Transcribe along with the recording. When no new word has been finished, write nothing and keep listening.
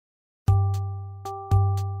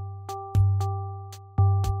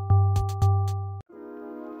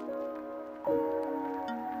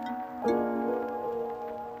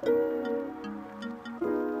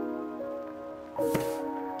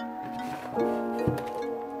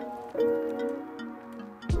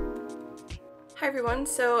Hi everyone,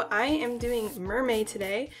 so I am doing MERMAY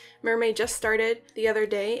today. MERMAY just started the other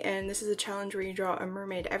day, and this is a challenge where you draw a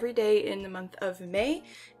mermaid every day in the month of May,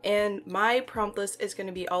 and my prompt list is going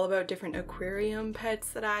to be all about different aquarium pets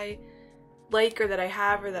that I like or that I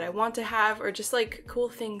have or that I want to have, or just like cool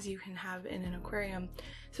things you can have in an aquarium,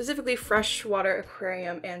 specifically freshwater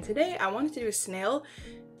aquarium. And today I wanted to do a snail,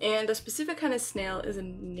 and a specific kind of snail is a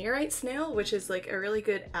nerite snail, which is like a really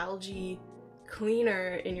good algae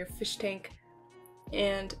cleaner in your fish tank.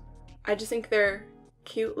 And I just think they're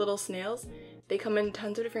cute little snails. They come in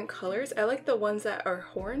tons of different colors. I like the ones that are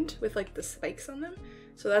horned with like the spikes on them.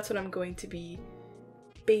 So that's what I'm going to be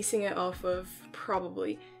basing it off of,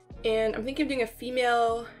 probably. And I'm thinking of doing a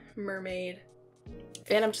female mermaid.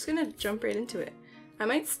 And I'm just gonna jump right into it. I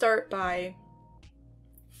might start by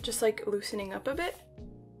just like loosening up a bit.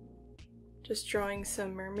 Just drawing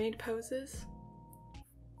some mermaid poses.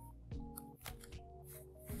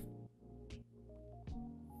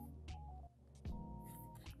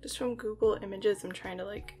 Just from Google Images, I'm trying to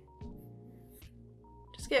like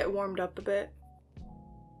just get warmed up a bit.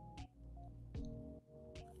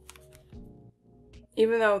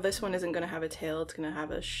 Even though this one isn't gonna have a tail, it's gonna have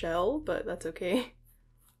a shell, but that's okay.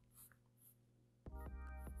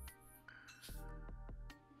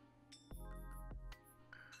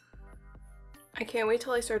 I can't wait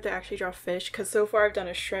till I start to actually draw fish, because so far I've done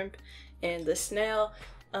a shrimp and the snail,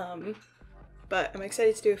 but I'm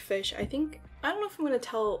excited to do a fish. I don't know if I'm going to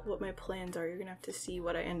tell what my plans are. You're going to have to see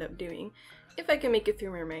what I end up doing. If I can make it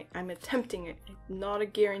through MERMAY, I'm attempting it. Not a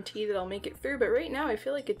guarantee that I'll make it through, but right now I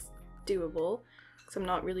feel like it's doable, because I'm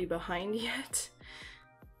not really behind yet.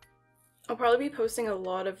 I'll probably be posting a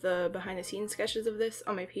lot of the behind the scenes sketches of this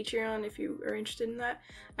on my Patreon if you are interested in that.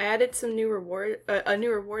 I added some new reward, a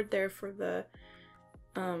new reward there for the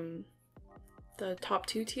top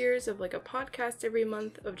 2 tiers of like a podcast every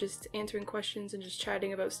month of just answering questions and just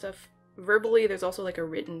chatting about stuff verbally. There's also like a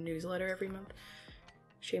written newsletter every month.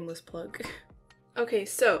 Shameless plug. Okay,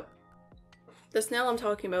 so the snail I'm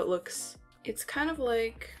talking about it's kind of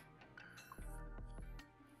like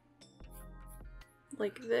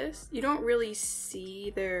this. You don't really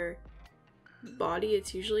see their body.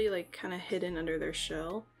 It's usually like kind of hidden under their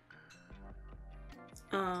shell.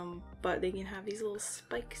 But they can have these little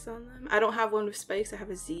spikes on them. I don't have one with spikes. I have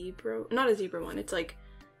a zebra, not a zebra one. It's like,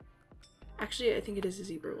 actually I think it is a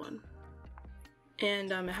zebra one.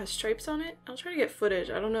 And it has stripes on it. I'll try to get footage.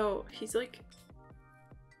 I don't know. He's like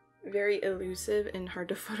very elusive and hard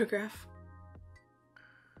to photograph.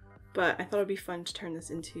 But I thought it'd be fun to turn this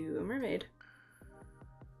into a mermaid.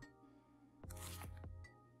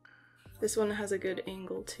 This one has a good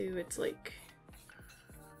angle too. It's like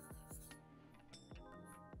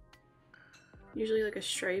usually like a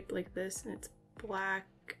stripe like this, and it's black,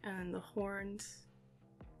 and the horns.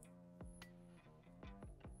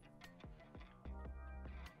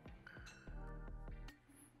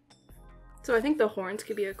 So I think the horns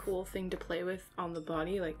could be a cool thing to play with on the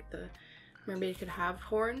body, like the mermaid could have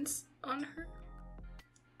horns on her,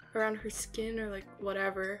 around her skin or like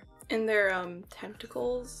whatever. And their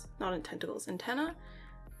tentacles, not tentacles, antenna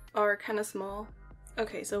are kind of small.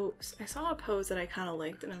 Okay, so I saw a pose that I kind of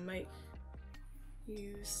liked, and I might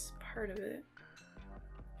use part of it.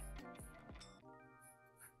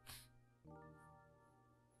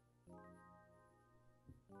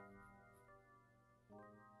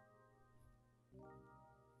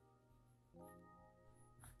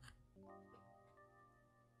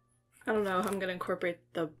 I don't know how I'm gonna incorporate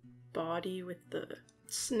the body with the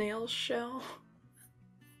snail shell.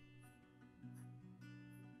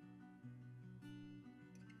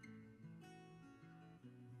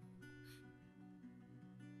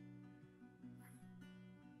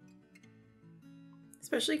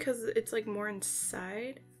 Especially because it's like more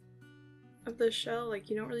inside of the shell, like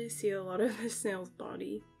you don't really see a lot of the snail's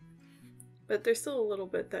body. But there's still a little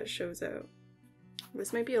bit that shows out.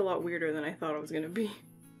 This might be a lot weirder than I thought it was gonna be.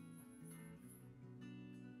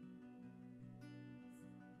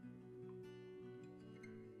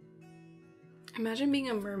 Imagine being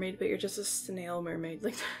a mermaid, but you're just a snail mermaid.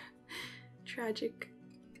 Like, tragic.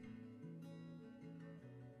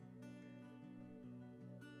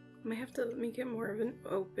 I might have to make it more of an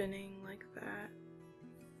opening like that.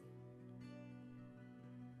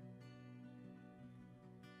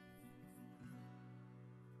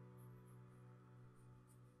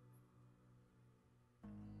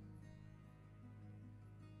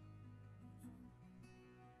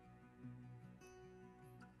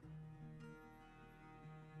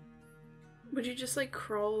 Would you just like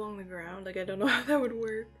crawl along the ground? Like, I don't know how that would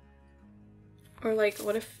work. Or like,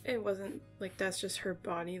 what if it wasn't like that's just her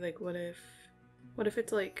body? Like, what if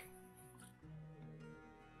it's like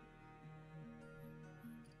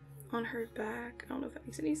on her back. I don't know if that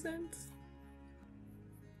makes any sense.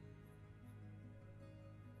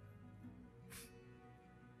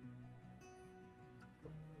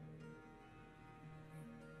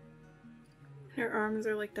 Her arms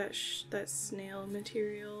are like that snail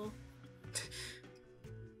material.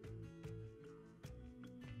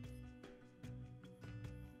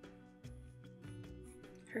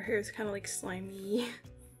 Her hair is kind of like slimy.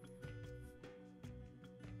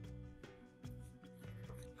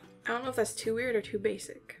 I don't know if that's too weird or too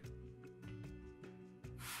basic.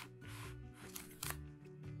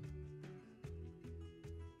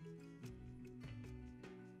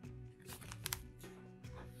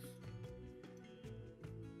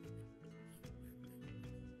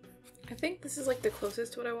 I think this is like the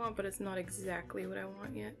closest to what I want, but it's not exactly what I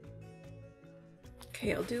want yet.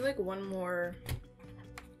 Okay, I'll do like one more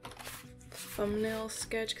thumbnail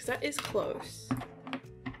sketch because that is close.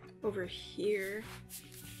 Over here.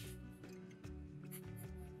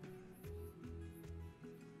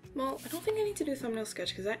 Well, I don't think I need to do a thumbnail sketch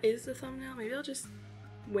because that is the thumbnail. Maybe I'll just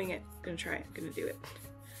wing it. Gonna try it. Gonna do it.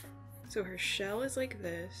 So her shell is like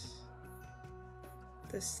this.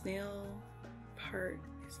 The snail part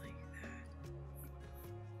is like that.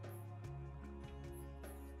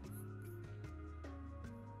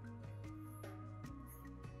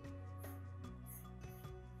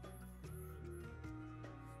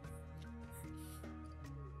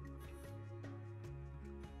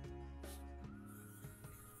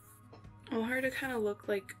 I want her to kind of look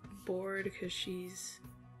like bored because she's...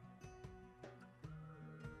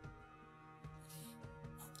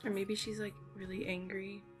 Or maybe she's like really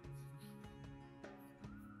angry.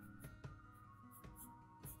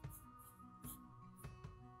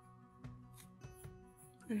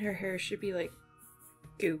 And her hair should be like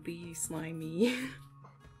goopy, slimy.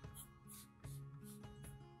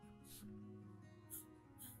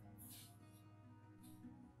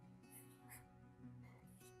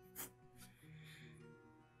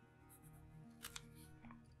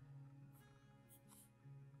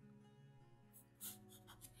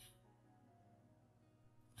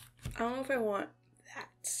 I don't know if I want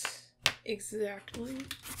that exactly.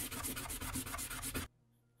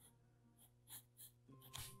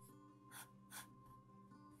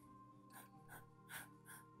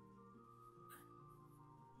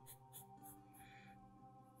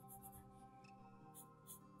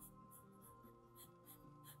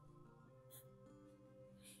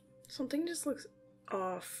 Something just looks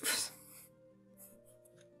off.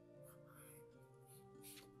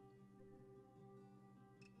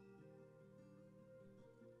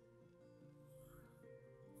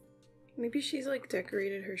 Maybe she's like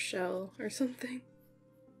decorated her shell or something.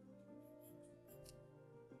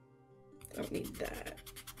 Don't need that.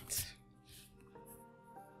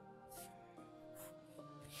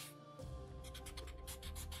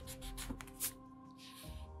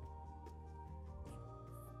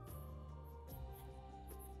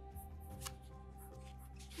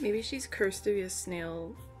 Maybe she's cursed to be a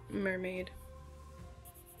snail mermaid.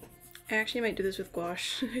 I actually might do this with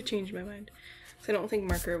gouache. I changed my mind. So I don't think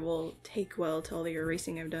marker will take well to all the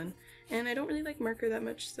erasing I've done. And I don't really like marker that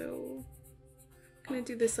much, so I'm gonna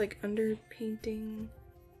do this like underpainting,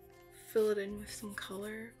 fill it in with some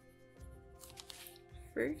color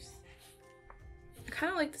first. I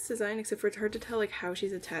kind of like this design, except for it's hard to tell like how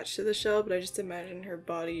she's attached to the shell, but I just imagine her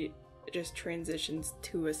body just transitions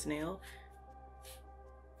to a snail.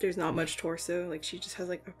 There's not much torso, like she just has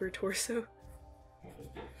like upper torso.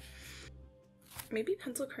 Maybe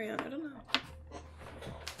pencil crayon, I don't know.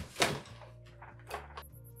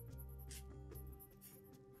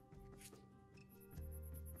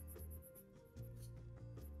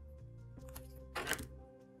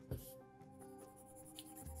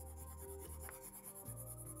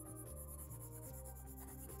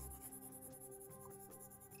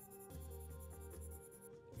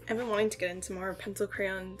 I've been wanting to get into more pencil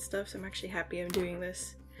crayon stuff, so I'm actually happy I'm doing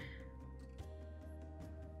this.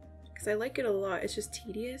 Because I like it a lot, it's just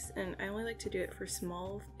tedious, and I only like to do it for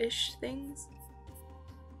small-ish things.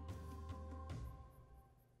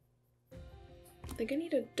 I think I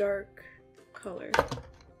need a dark color.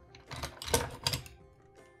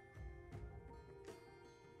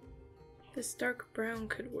 This dark brown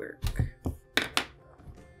could work.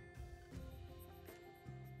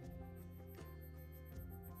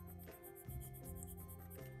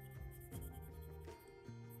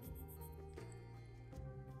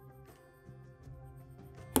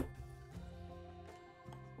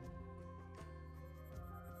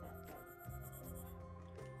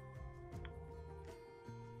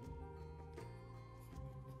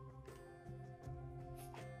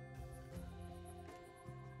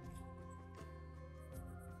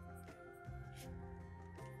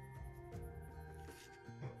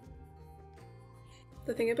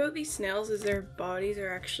 The thing about these snails is their bodies are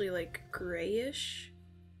actually like grayish.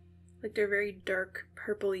 Like they're very dark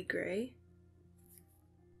purpley gray.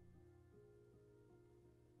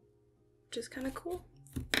 Which is kind of cool.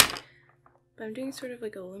 But I'm doing sort of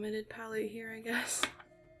like a limited palette here, I guess.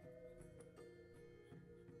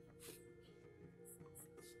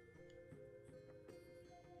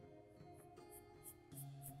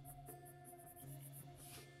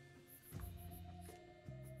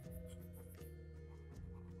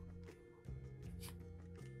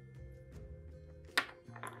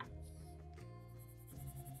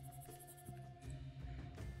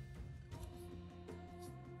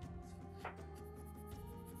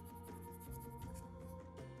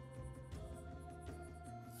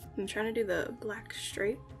 I'm trying to do the black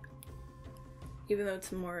stripe, even though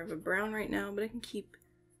it's more of a brown right now, but I can keep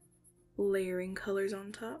layering colors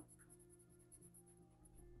on top.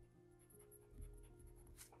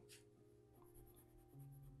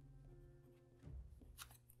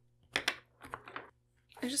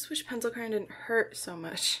 I just wish pencil crayon didn't hurt so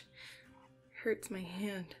much. It hurts my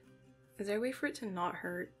hand. Is there a way for it to not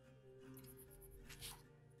hurt?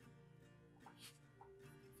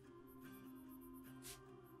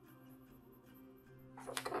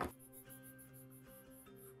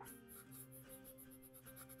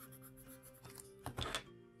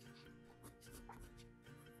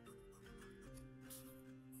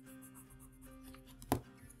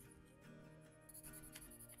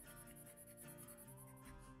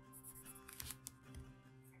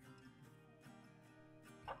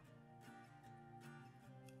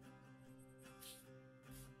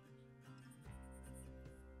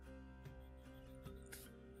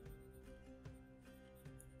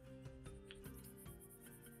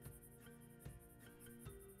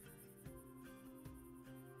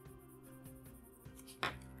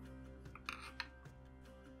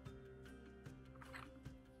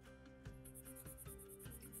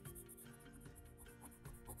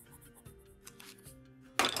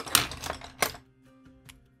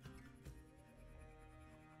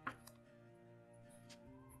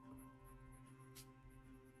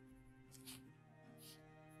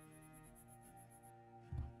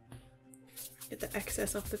 Get the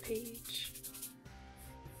excess off the page.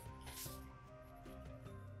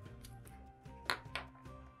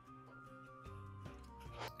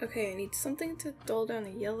 Okay, I need something to dull down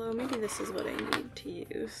the yellow. Maybe this is what I need to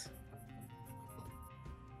use.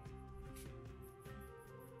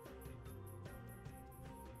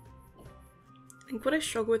 I think what I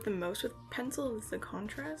struggle with the most with pencil is the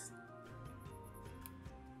contrast.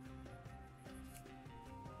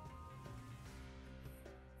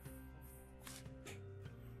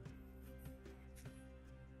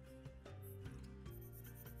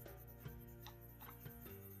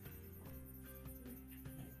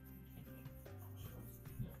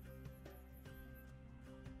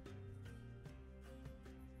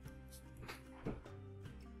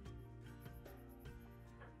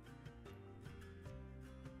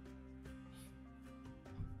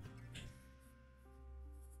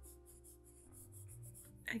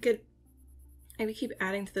 I could keep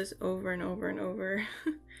adding to this over and over and over.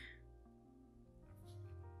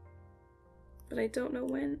 But I don't know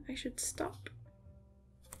when I should stop.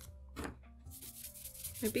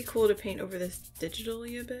 It'd be cool to paint over this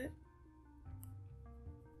digitally a bit.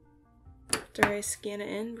 After I scan it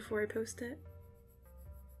in before I post it.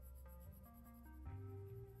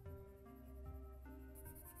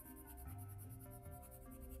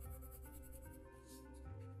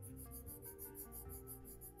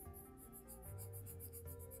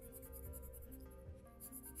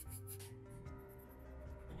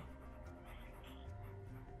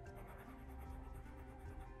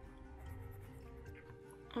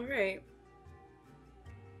 Alright,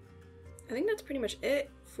 I think that's pretty much it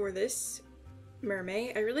for this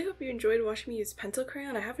Mermay. I really hope you enjoyed watching me use pencil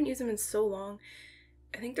crayon. I haven't used them in so long.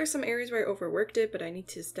 I think there's some areas where I overworked it, but I need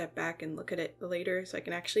to step back and look at it later so I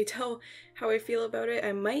can actually tell how I feel about it.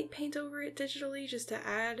 I might paint over it digitally just to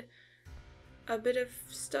add a bit of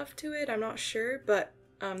stuff to it. I'm not sure, but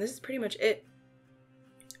this is pretty much it.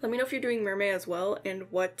 Let me know if you're doing Mermay as well and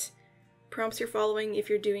what prompts you're following, if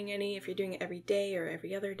you're doing any, if you're doing it every day or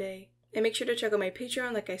every other day. And make sure to check out my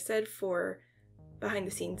Patreon, like I said, for behind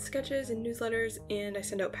the scenes sketches and newsletters, and I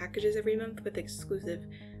send out packages every month with exclusive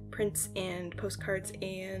prints and postcards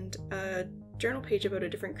and a journal page about a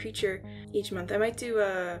different creature each month. I might do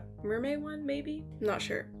a mermaid one, maybe? I'm not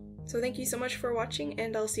sure. So thank you so much for watching,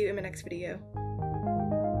 and I'll see you in my next video.